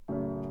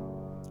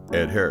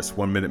Ed Harris,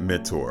 1 Minute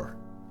Mentor.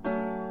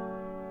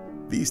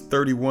 These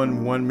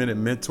 31 1-minute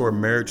mentor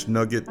marriage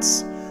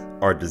nuggets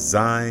are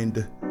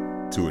designed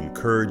to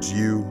encourage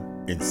you,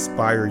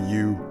 inspire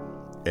you,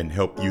 and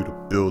help you to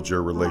build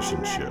your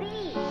relationship.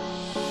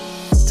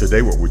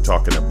 Today, what we're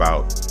talking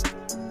about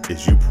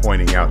is you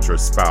pointing out your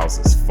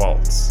spouse's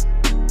faults.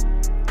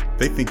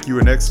 They think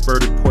you're an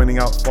expert at pointing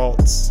out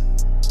faults.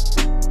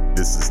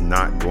 This is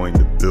not going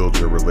to build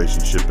your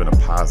relationship in a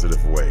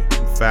positive way.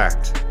 In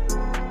fact,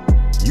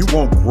 you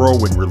won't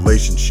grow in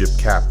relationship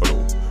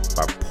capital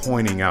by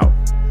pointing out,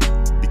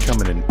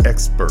 becoming an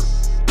expert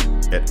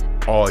at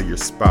all your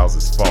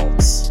spouse's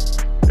faults.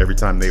 Every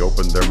time they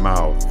open their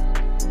mouth,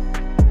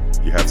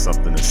 you have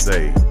something to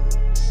say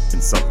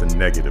and something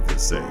negative to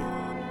say.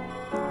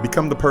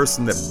 Become the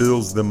person that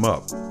builds them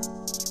up.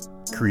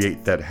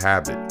 Create that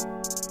habit.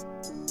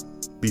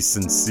 Be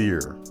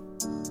sincere.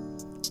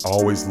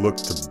 Always look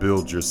to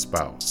build your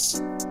spouse.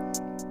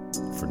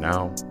 For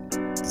now,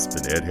 this has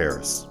been Ed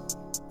Harris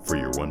for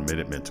your 1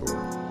 Minute Mentor.